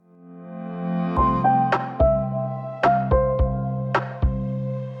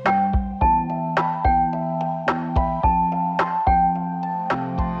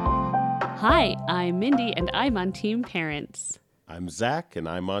Hi, I'm Mindy, and I'm on Team Parents. I'm Zach, and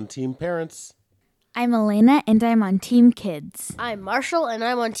I'm on Team Parents. I'm Elena, and I'm on Team Kids. I'm Marshall, and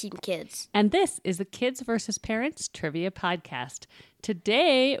I'm on Team Kids. And this is the Kids vs. Parents Trivia Podcast.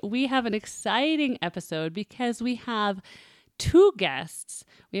 Today, we have an exciting episode because we have two guests.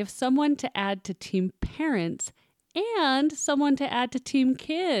 We have someone to add to Team Parents and someone to add to Team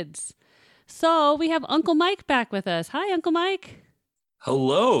Kids. So we have Uncle Mike back with us. Hi, Uncle Mike.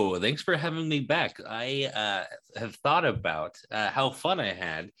 Hello. Thanks for having me back. I have thought about how fun I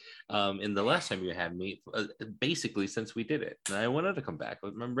had in the last time you had me, basically since we did it. And I wanted to come back.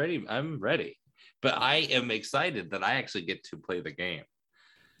 I'm ready. But I am excited that I actually get to play the game.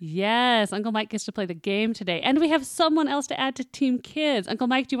 Yes, Uncle Mike gets to play the game today. And we have someone else to add to Team Kids. Uncle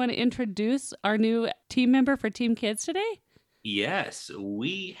Mike, do you want to introduce our new team member for Team Kids today? Yes,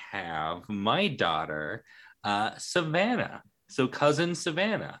 we have my daughter, Savannah. So Cousin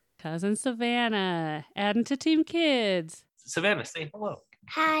Savannah. Cousin Savannah, adding to Team Kids. Savannah, say hello.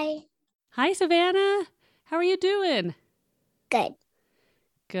 Hi. Hi, Savannah. How are you doing? Good.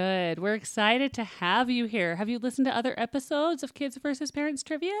 Good. We're excited to have you here. Have you listened to other episodes of Kids vs. Parents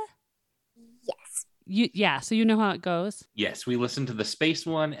Trivia? Yes. So you know how it goes? Yes, we listened to the space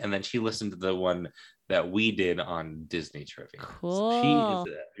one, and then she listened to the one that we did on Disney Trivia. Cool.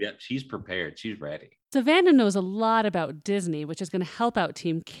 So she's prepared. She's ready. Savannah knows a lot about Disney, which is going to help out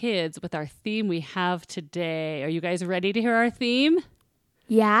Team Kids with our theme we have today. Are you guys ready to hear our theme?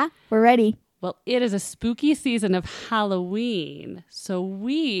 Yeah, we're ready. Well, it is a spooky season of Halloween, so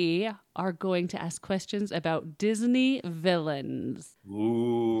we are going to ask questions about Disney villains.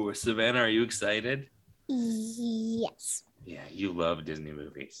 Ooh, Savannah, are you excited? Yes. Yeah, you love Disney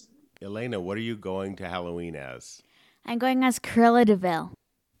movies. Elena, what are you going to Halloween as? I'm going as Cruella de Vil.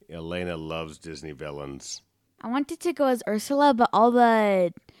 Elena loves Disney villains. I wanted to go as Ursula, but all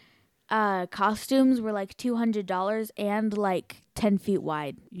the costumes were like $200 and like 10 feet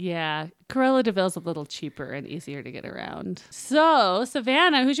wide. Yeah, Cruella de Vil's a little cheaper and easier to get around. So,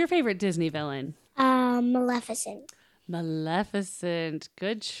 Savannah, who's your favorite Disney villain? Maleficent. Maleficent.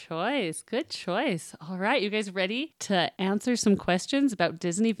 Good choice. Good choice. All right, you guys ready to answer some questions about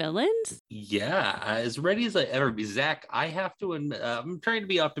Disney villains? Yeah, as ready as I ever be. Zach, I have to, I'm trying to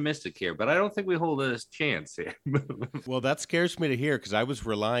be optimistic here, but I don't think we hold a chance here. Well, that scares me to hear because I was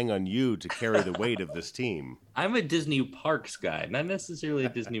relying on you to carry the weight of this team. I'm a Disney parks guy, not necessarily a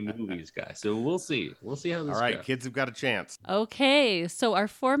Disney movies guy. So we'll see. We'll see how this All right, goes. kids have got a chance. Okay, so our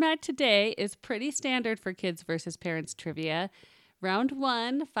format today is pretty standard for Kids versus Parents Trivia. Round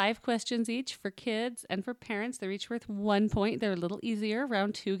 1, 5 questions each for kids and for parents. They're each worth 1 point. They're a little easier.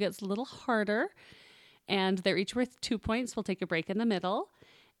 Round 2 gets a little harder. And they're each worth 2 points. We'll take a break in the middle.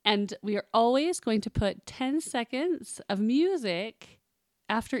 And we are always going to put 10 seconds of music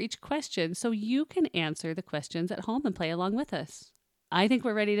after each question so you can answer the questions at home and play along with us. I think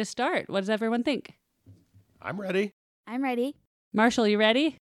we're ready to start. What does everyone think? I'm ready. I'm ready. Marshall, you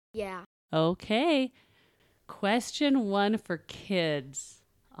ready? Yeah. Okay. Question 1 for kids.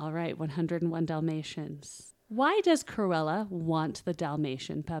 All right, 101 Dalmatians. Why does Cruella want the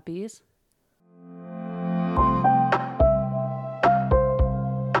Dalmatian puppies?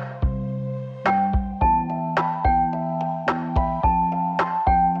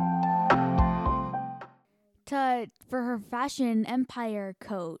 For her fashion empire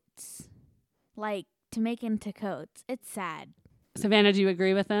coats. Like, to make into coats. It's sad. Savannah, do you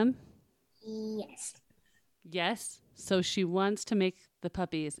agree with them? Yes. Yes. So she wants to make the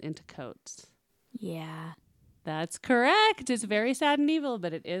puppies into coats. Yeah. That's correct. It's very sad and evil,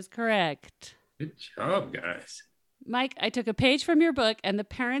 but it is correct. Good job, guys. Mike, I took a page from your book, and the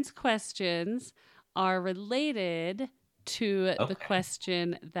parents' questions are related to the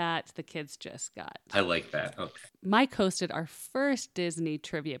question that the kids just got. I like that. Okay. Mike hosted our first Disney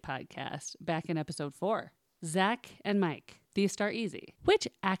trivia podcast back in episode 4. Zach and Mike, these start easy. Which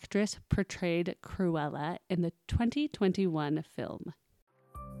actress portrayed Cruella in the 2021 film?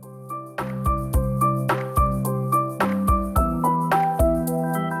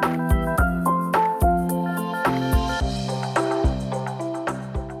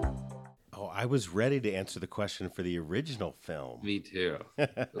 I was ready to answer the question for the original film. Me too.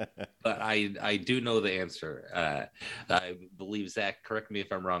 But I do know the answer. I believe, Zach, correct me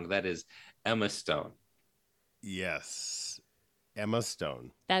if I'm wrong, that is Emma Stone. Yes. Emma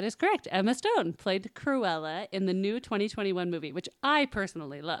Stone. That is correct. Emma Stone played Cruella in the new 2021 movie, which I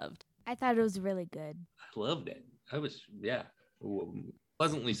personally loved. I thought it was really good. I loved it. I was,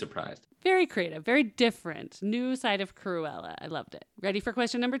 pleasantly surprised. Very creative, very different. New side of Cruella. I loved it. Ready for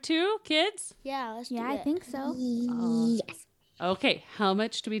question number 2, kids? Yeah, let's do Yeah, I it. think so. Yes. Okay, how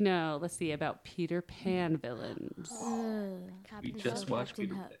much do we know? Let's see about Peter Pan villains. We Captain just Hook, watched Captain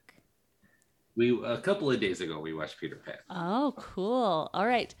Peter Pan. Hook. A couple of days ago we watched Peter Pan. Oh, cool. All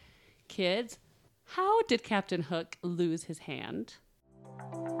right, kids, how did Captain Hook lose his hand?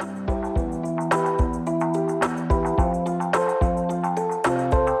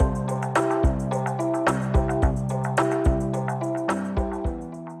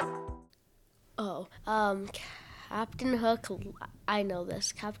 Oh, Captain Hook, I know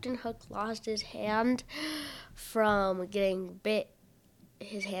this. Captain Hook lost his hand from getting bit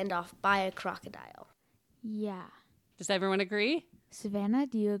his hand off by a crocodile. Yeah. Does everyone agree? Savannah,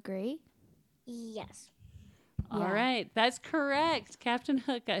 do you agree? Yes. All Yeah. right, that's correct. Captain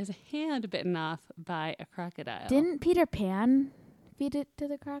Hook got his hand bitten off by a crocodile. Didn't Peter Pan feed it to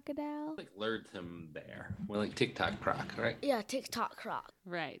the crocodile? Like lured him there. We're like TikTok croc, right? Yeah, TikTok croc.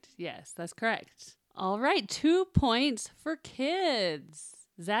 Right, yes, that's correct. All right, 2 points for kids.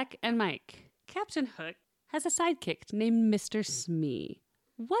 Zach and Mike. Captain Hook has a sidekick named Mr. Smee.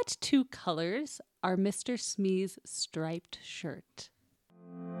 What 2 colors are Mr. Smee's striped shirt?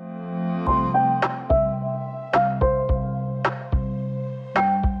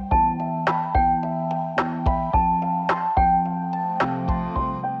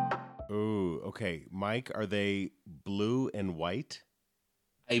 Ooh, okay. Mike, are they blue and white?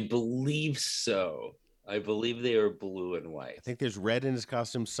 I believe so. I believe they are blue and white. I think there's red in his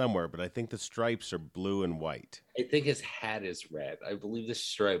costume somewhere, but I think the stripes are blue and white. I think his hat is red. I believe the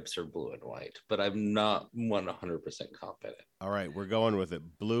stripes are blue and white, but I'm not 100% confident. All right, we're going with it.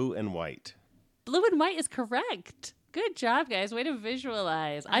 Blue and white. Blue and white is correct. Good job, guys. Way to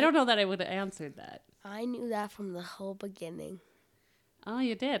visualize. I don't know that I would have answered that. I knew that from the whole beginning. Oh,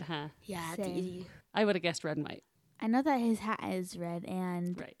 you did, huh? Yeah, Same. I would have guessed red and white. I know that his hat is red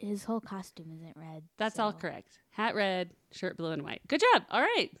and Right. his whole costume isn't red. That's all so- correct. Hat red, shirt blue and white. Good job. All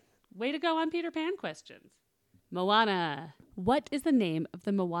right. Way to go on Peter Pan questions. Moana. What is the name of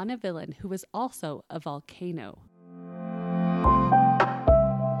the Moana villain who was also a volcano?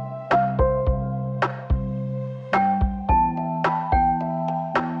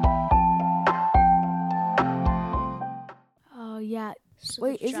 Oh, yeah. So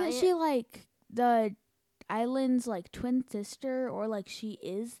Wait, the isn't giant- she like the island's like twin sister or like she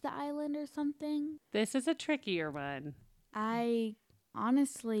is the island or something? This is a trickier one. I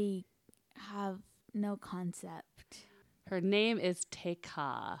honestly have no concept. Her name is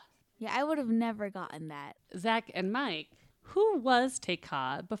Teka. Yeah, I would have never gotten that. Zach and Mike. Who was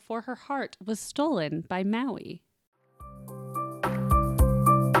Teka before her heart was stolen by Maui?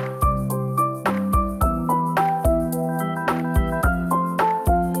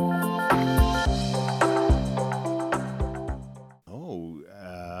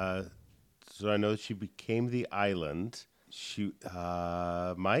 Oh, so I know she became the island.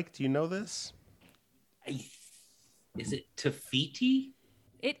 Mike, do you know this? Is it Tafiti?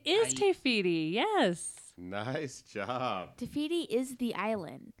 It is I- Te Fiti, yes. Nice job. Te Fiti is the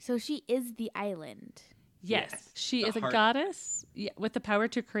island. So she is the island. Yes, Yes, she the is a heart- goddess with the power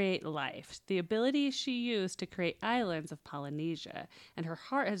to create life, the ability she used to create islands of Polynesia. And her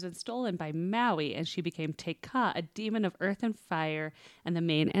heart has been stolen by Maui, and she became Teka, a demon of earth and fire, and the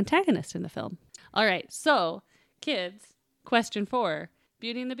main antagonist in the film. All right, so kids, question 4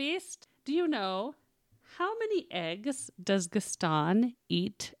 Beauty and the Beast. Do you know how many eggs does Gaston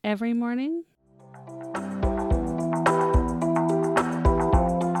eat every morning?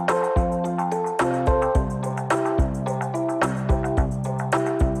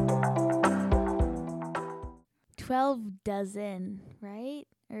 $12 dozen, right?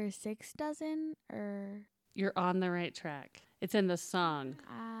 Or 6 dozen? Or You're on the right track. It's in the song.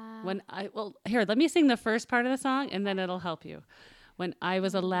 uh, Here, let me sing the first part of the song and then it'll help you. When I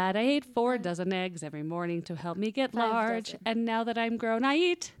was a lad, I ate 4 dozen eggs every morning to help me get 5 large. dozen. And now that I'm grown, I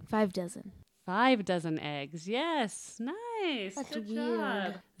eat 5 dozen. 5 dozen eggs. Yes, nice. That's Good weird.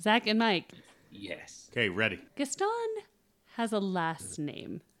 job. Zach and Mike. Yes. Okay, ready. Gaston has a last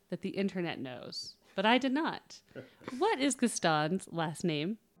name that the internet knows, but I did not. What is Gaston's last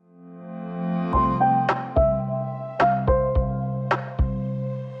name?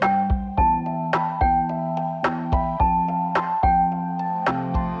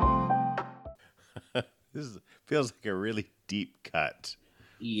 Feels like a really deep cut.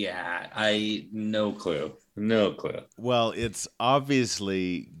 Yeah, I no clue. No clue. Well, it's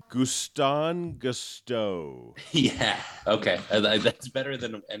obviously Gaston Gusteau. Yeah. Okay. That's better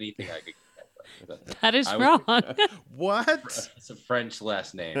than anything I could get. That is I was- wrong. What? It's a French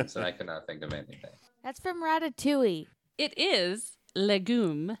last name, so I cannot think of anything. That's from Ratatouille. It is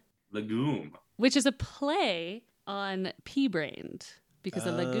Legume, Legume. which is a play on pea-brained because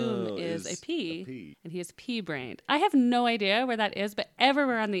a legume is a pea, and he is pea-brained. I have no idea where that is, but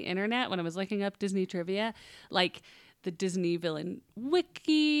everywhere on the internet when I was looking up Disney trivia, like the Disney villain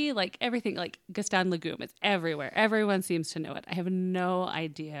wiki, like everything, like Gaston Legume, it's everywhere. Everyone seems to know it. I have no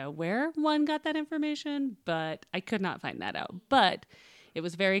idea where one got that information, but I could not find that out. But it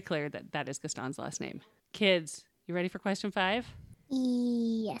was very clear that that is Gaston's last name. Kids, you ready for question 5?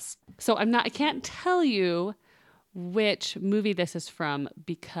 Yes. So I can't tell you which movie this is from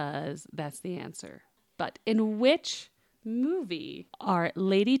because that's the answer. But in which movie are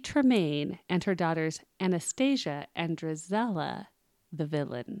Lady Tremaine and her daughters Anastasia and Drizella the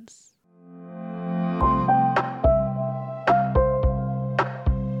villains?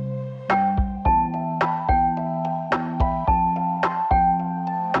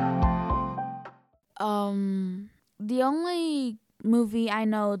 The only movie I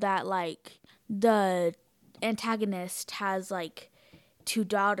know that like the antagonist has like 2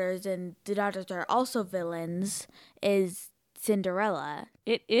 daughters and the daughters are also villains is Cinderella.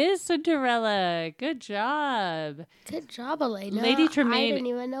 It is Cinderella. Good job. Good job, Elena. Lady Tremaine. I didn't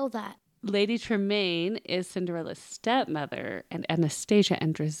even know that. Lady Tremaine is Cinderella's stepmother, and Anastasia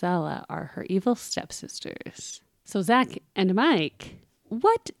and Drizella are her evil stepsisters. So, Zach and Mike,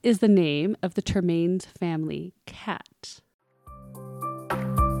 what is the name of the Tremaine's family cat?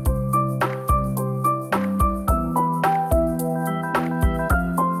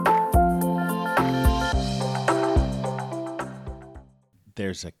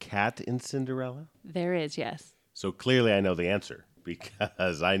 There's a cat in Cinderella? There is, yes. So clearly I know the answer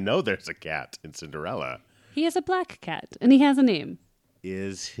because I know there's a cat in Cinderella. He is a black cat, and he has a name.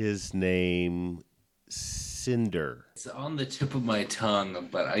 Is his name Cinder? It's on the tip of my tongue,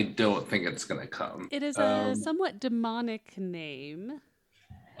 but I don't think it's going to come. It is a somewhat demonic name.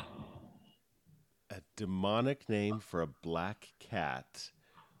 A demonic name for a black cat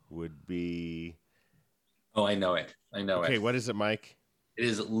would be... Oh, I know it. Okay, what is it, Mike? It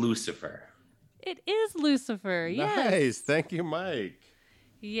is Lucifer. It is Lucifer, yes. Nice. Thank you, Mike.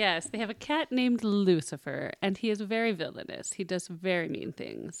 Yes, they have a cat named Lucifer, and he is very villainous. He does very mean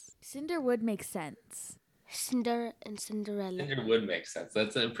things. Cinder would make sense. Cinder and Cinderella. It would make sense.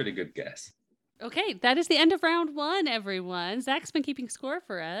 That's a pretty good guess. Okay, that is the end of round 1, everyone. Zach's been keeping score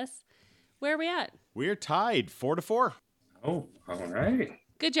for us. Where are we at? We're tied 4-4. Oh, all right.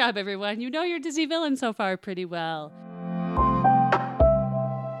 Good job, everyone. You know your Disney villain so far pretty well.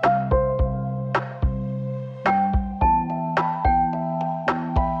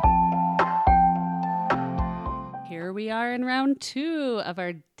 Here we are in round 2 of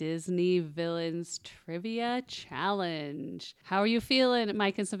our Disney Villains Trivia Challenge. How are you feeling,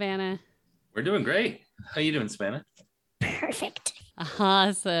 Mike and Savannah? We're doing great. How you doing, Savannah? Perfect.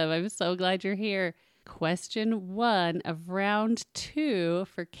 Awesome. I'm so glad you're here. Question 1 of round 2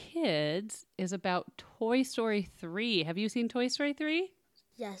 for kids is about Toy Story 3. Have you seen Toy Story 3?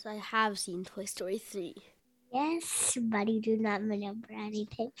 Yes, I have seen Toy Story 3. Yes, but you do not remember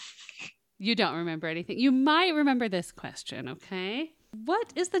anything. You don't remember anything. You might remember this question, okay?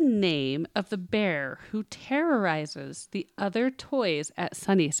 What is the name of the bear who terrorizes the other toys at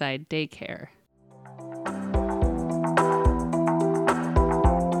Sunnyside Daycare?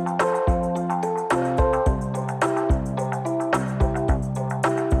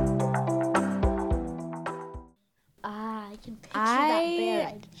 I can picture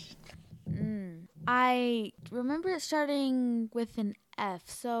that bear. I remember it starting with an F.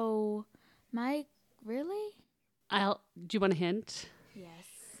 So, Mike, really? Do you want a hint? Yes.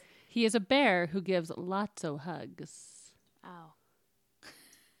 He is a bear who gives lots of hugs. Oh.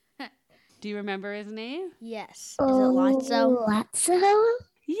 Do you remember his name? Yes. Is it Lotso? Lotso?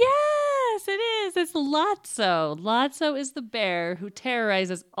 Yes, it is. It's Lotso. Lotso is the bear who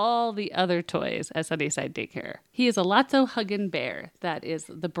terrorizes all the other toys at Sunnyside Daycare. He is a Lotso huggin' bear. That is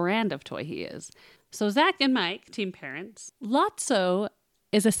the brand of toy he is. So Zach and Mike, team parents, Lotso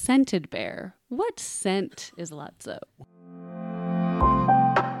is a scented bear. What scent is Lotso?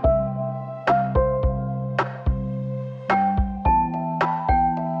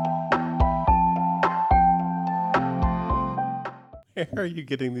 Where are you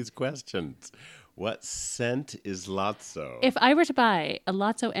getting these questions? What scent is Lotso? If I were to buy a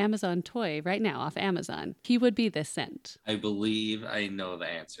Lotso Amazon toy right now off Amazon, he would be this scent. I believe I know the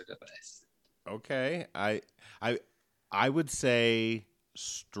answer to this. Okay. I would say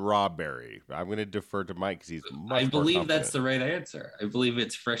strawberry. I'm going to defer to Mike because he's much I more believe that's confident. the right answer. I believe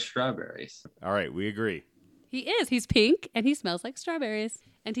it's fresh strawberries. All right, we agree. He is. He's pink and he smells like strawberries.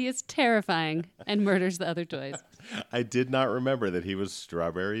 And he is terrifying and murders the other toys. I did not remember that he was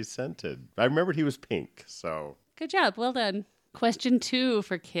strawberry scented. I remembered he was pink, so Good job. Well done. Question 2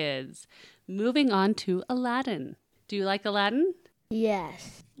 for kids. Moving on to Aladdin. Do you like Aladdin?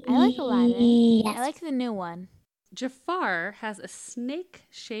 Yes. I like Aladdin. Yes. I like the new one. Jafar has a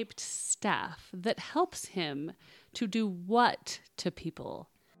snake-shaped staff that helps him to do what to people?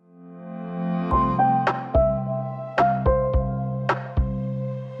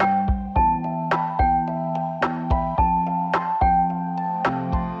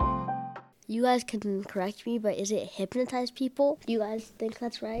 You guys can correct me, but is it hypnotize people? Do you guys think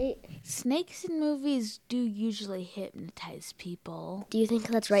that's right? Snakes in movies do usually hypnotize people. Do you think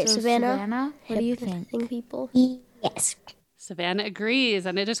that's right, So, Savannah? Savannah, what do you think? Hypnotizing people? Yes. Savannah agrees,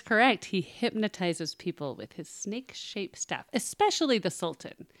 and it is correct. He hypnotizes people with his snake-shaped staff, especially the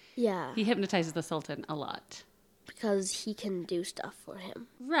Sultan. Yeah, He hypnotizes the Sultan a lot. because he can do stuff for him.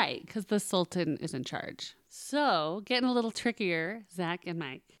 Right, because the Sultan is in charge. So, getting a little trickier, Zach and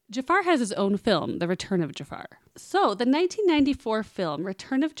Mike. Jafar has his own film, The Return of Jafar. So, the 1994 film,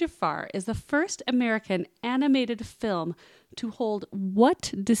 Return of Jafar, is the first American animated film to hold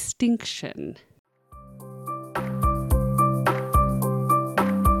what distinction?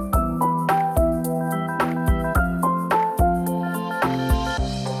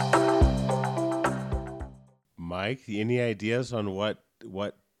 Mike, any ideas on what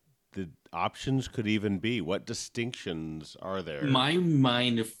the options could even be? What distinctions are there? My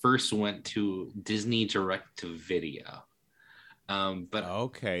mind first went to Disney direct to video. But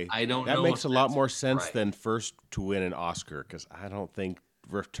Okay. I don't that know makes if a lot that's more sense right. than first to win an Oscar, because I don't think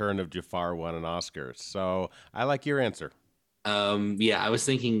Return of Jafar won an Oscar. So I like your answer. Yeah, I was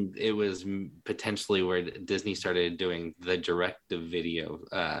thinking it was potentially where Disney started doing the direct to video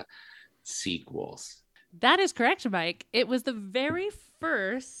sequels. That is correct, Mike. It was the very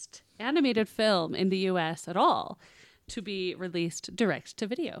first animated film in the U.S. at all to be released direct to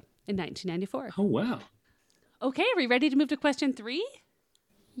video in 1994. Oh, wow. Okay, are we ready to move to question 3?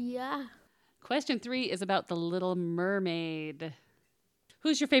 Yeah. Question 3 is about The Little Mermaid.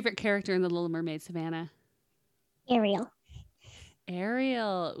 Who's your favorite character in The Little Mermaid, Savannah? Ariel.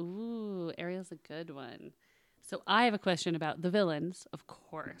 Ariel. Ooh, Ariel's a good one. So I have a question about the villains, of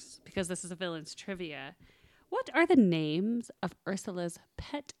course, because this is a villains trivia. What are the names of Ursula's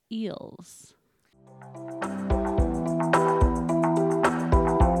pet eels?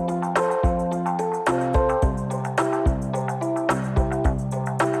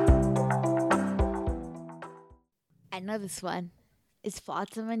 I know this one. It's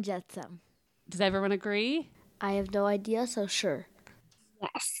Flotsam and Jetsam. Does everyone agree? I have no idea, so sure.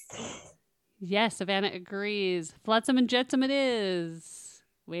 Yes. Yes, Savannah agrees. Flotsam and Jetsam it is.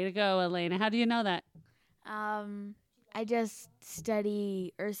 Way to go, Elena. How do you know that? I just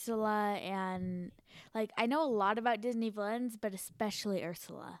study Ursula and I know a lot about Disney villains, but especially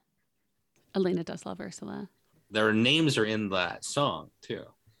Ursula. Elena does love Ursula. Their names are in that song, too.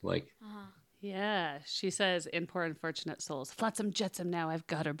 Yeah, she says, in Poor Unfortunate Souls, Flotsam Jetsam now, I've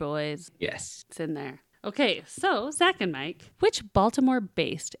got her, boys. Yes. It's in there. Okay, so Zach and Mike, which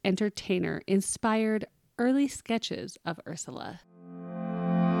Baltimore-based entertainer inspired early sketches of Ursula?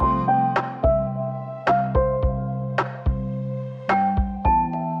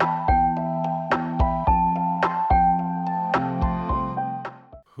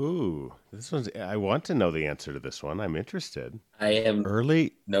 Ooh, this one's. I want to know the answer to this one. I'm interested. I am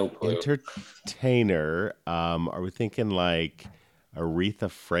Early no clue. entertainer. Are we thinking like Aretha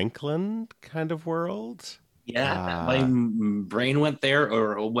Franklin kind of world? Yeah, my brain went there.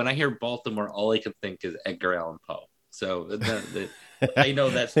 Or when I hear Baltimore, all I can think is Edgar Allan Poe. So I know I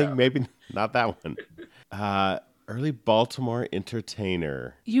that's think maybe not that one. Early Baltimore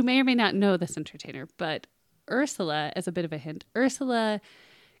entertainer. You may or may not know this entertainer, but Ursula, as a bit of a hint, Ursula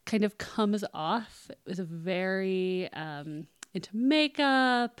kind of comes off as a very into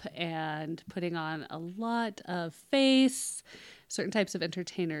makeup and putting on a lot of face. Certain types of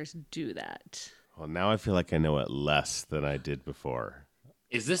entertainers do that. Well, now I feel like I know it less than I did before.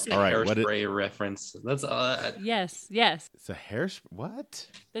 Is this a All right, Hairspray reference? That's Yes. It's a hairspray. What?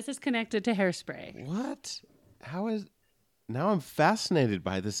 This is connected to Hairspray. What? How is? Now I'm fascinated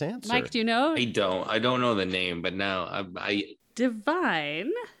by this answer. Mike, do you know? I don't know the name, but now I Divine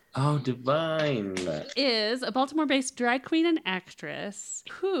oh, Divine. is a Baltimore-based drag queen and actress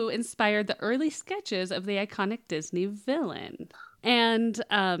who inspired the early sketches of the iconic Disney villain. And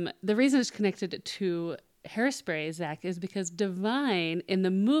the reason it's connected to Hairspray, Zach, is because Divine, in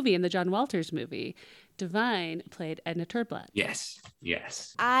the John Walters movie, Divine played Edna Turnblad. Yes.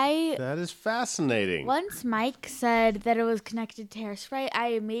 That is fascinating. Once Mike said that it was connected to Hairspray, I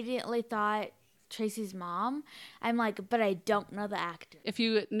immediately thought Tracy's mom. I'm like, but I don't know the actor. If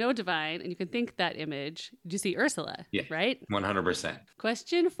you know Divine and you can think that image, you see Ursula, Yeah. right? 100%.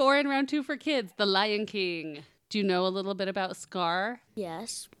 Question 4 in round 2 for kids, The Lion King. Do you know a little bit about Scar?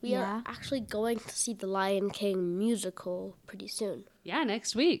 Yes, we Yeah. are actually going to see the Lion King musical pretty soon. Yeah,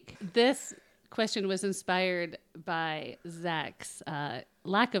 next week. This question was inspired by Zach's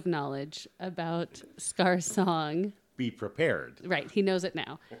lack of knowledge about Scar's song. Be prepared. Right, he knows it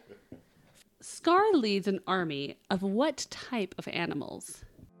now. Scar leads an army of what type of animals?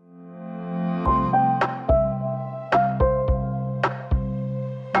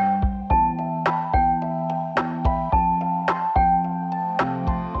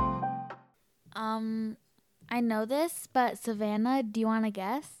 I know this, but Savannah, do you want to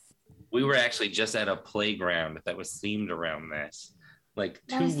guess? We were actually just at a playground that was themed around this like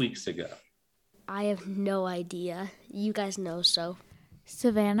 2 weeks ago. I have no idea. You guys know, so.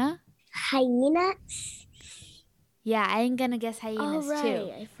 Savannah? Hyenas? Yeah, I ain't gonna guess Oh, hyenas right.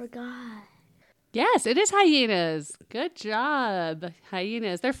 too. I forgot. Yes, it is hyenas. Good job.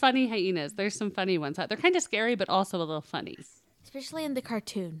 Hyenas. They're funny hyenas. There's some funny ones. They're kind of scary, but also a little funny. Especially in the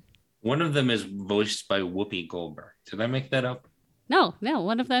cartoon. One of them is voiced by Whoopi Goldberg. Did I make that up? No,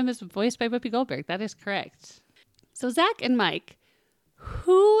 one of them is voiced by Whoopi Goldberg. That is correct. So Zach and Mike,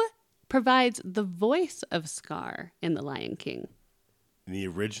 who provides the voice of Scar in The Lion King? The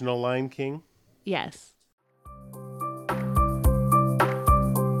original Lion King? Yes.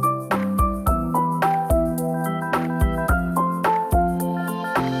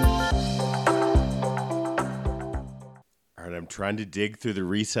 All right, I'm trying to dig through the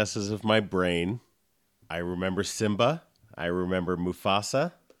recesses of my brain. I remember Simba. I remember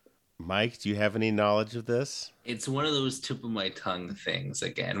Mufasa. Mike, do you have any knowledge of this? It's one of those tip of my tongue things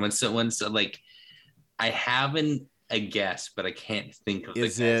again. When like I haven't a guess, but I can't think of the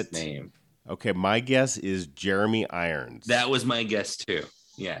guy's name. Okay, my guess is Jeremy Irons. That was my guess too.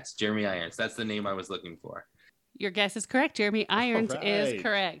 Yes, Jeremy Irons. That's the name I was looking for. Your guess is correct. Jeremy Irons is right.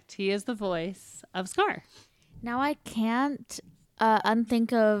 correct. He is the voice of Scar. Now I can't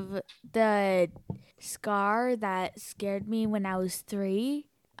unthink of the Scar that scared me when I was 3,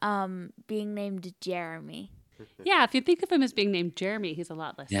 being named Jeremy. Yeah, if you think of him as being named Jeremy, he's a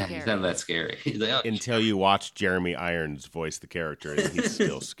lot less Yeah, scary. he's not that scary. He's like, oh, Until you watch Jeremy Irons voice the character, and he's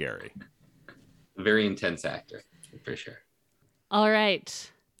still scary. very intense actor, for sure. All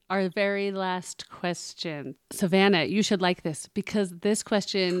right. Our very last question. Savannah, you should like this because this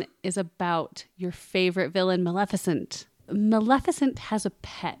question is about your favorite villain, Maleficent. Maleficent has a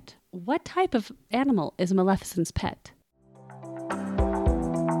pet. What type of animal is Maleficent's pet?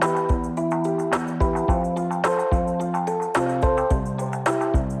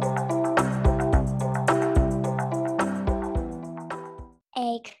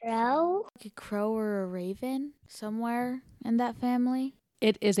 A crow? Like a crow or a raven somewhere in that family.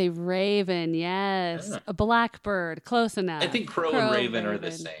 It is a raven, yes. Yeah. A blackbird, close enough. I think crow and raven are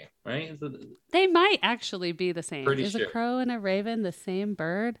the same, right? They might actually be the same. Pretty Is sure. a crow and a raven the same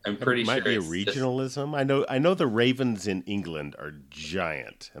bird? I'm pretty It sure might be a it's just- regionalism. I know the ravens in England are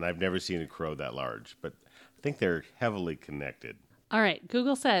giant, and I've never seen a crow that large, but I think they're heavily connected. All right,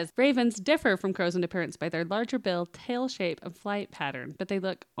 Google says ravens differ from crows in appearance by their larger bill, tail shape, and flight pattern, but they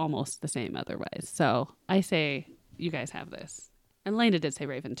look almost the same otherwise. So I say you guys have this. And Lena did say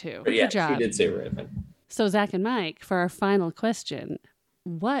raven too. But yeah, Good job. she did say raven. So Zach and Mike, for our final question,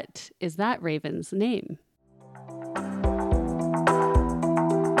 what is that raven's name?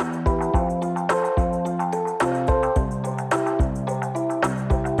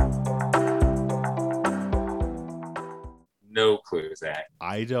 No clue, Zach.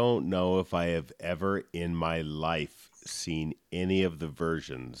 I don't know if I have ever in my life seen any of the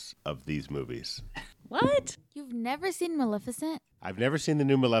versions of these movies. What? You've never seen Maleficent? I've never seen the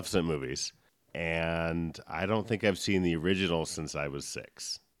new Maleficent movies, and I don't think I've seen the original since I was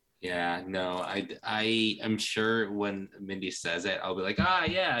 6. Yeah, no, I am sure when Mindy says it, I'll be like,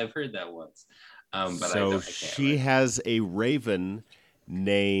 yeah, I've heard that once. But So I can't she remember. has a raven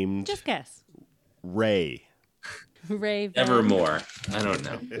named Just guess. Ray. Raven. Evermore. I don't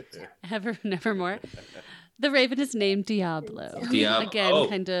know. Nevermore. The raven is named Diablo. Diablo. Again, Oh,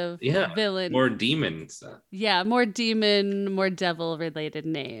 kind of yeah. villain. More demon stuff. Yeah, more demon, more devil related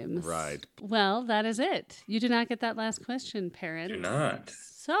names. Right. Well, that is it. You do not get that last question, parents. Do not.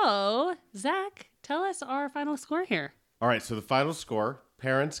 So, Zach, tell us our final score here. All right, so the final score,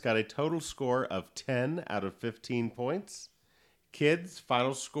 parents got a total score of 10 out of 15 points. Kids,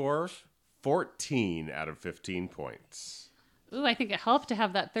 final score, 14 out of 15 points. Ooh, I think it helped to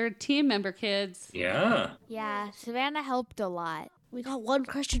have that third team member, kids. Yeah. Yeah, Savannah helped a lot. We got one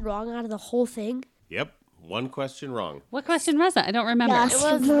question wrong out of the whole thing. Yep, one question wrong. What question was that? I don't remember. Yes.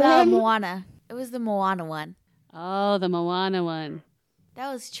 It was the Moana. It was the Moana one. Oh, the Moana one. That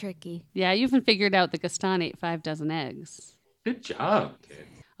was tricky. Yeah, you even figured out the Gaston ate 5 dozen eggs. Good job, kid.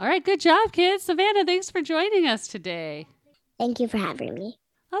 All right, good job, kids. Savannah, thanks for joining us today. Thank you for having me.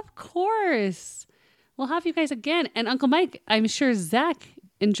 Of course. We'll have you guys again. And Uncle Mike, I'm sure Zach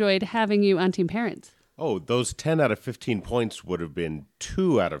enjoyed having you on Team Parents. Oh, those 10 out of 15 points would have been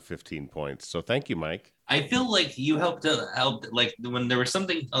 2 out of 15 points. So thank you, Mike. I feel like you helped like when there was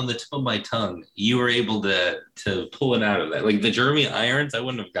something on the tip of my tongue, you were able to pull it out of that. Like the Jeremy Irons, I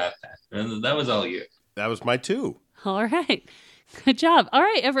wouldn't have got that. And that was all you. That was my 2. All right. Good job. All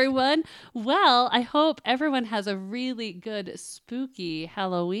right, everyone. Well, I hope everyone has a really good spooky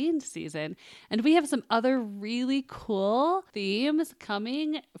Halloween season. And we have some other really cool themes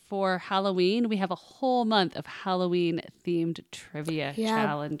coming for Halloween. We have a whole month of Halloween themed trivia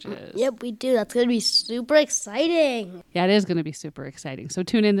challenges. Yep, we do. That's going to be super exciting. Yeah, it is going to be super exciting. So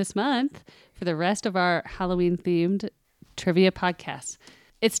tune in this month for the rest of our Halloween themed trivia podcasts.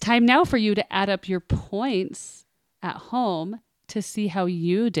 It's time now for you to add up your points at home to see how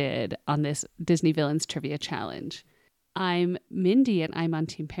you did on this Disney Villains Trivia Challenge. I'm Mindy, and I'm on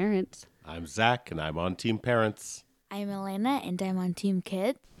Team Parents. I'm Zach, and I'm on Team Parents. I'm Elena, and I'm on Team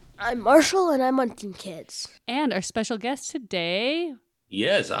Kids. I'm Marshall, and I'm on Team Kids. And our special guest today...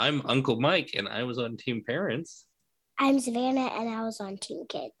 Yes, I'm Uncle Mike, and I was on Team Parents. I'm Savannah, and I was on Team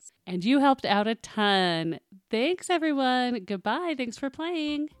Kids. And you helped out a ton. Thanks, everyone. Goodbye. Thanks for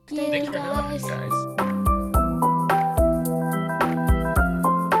playing. Thanks for having us, guys.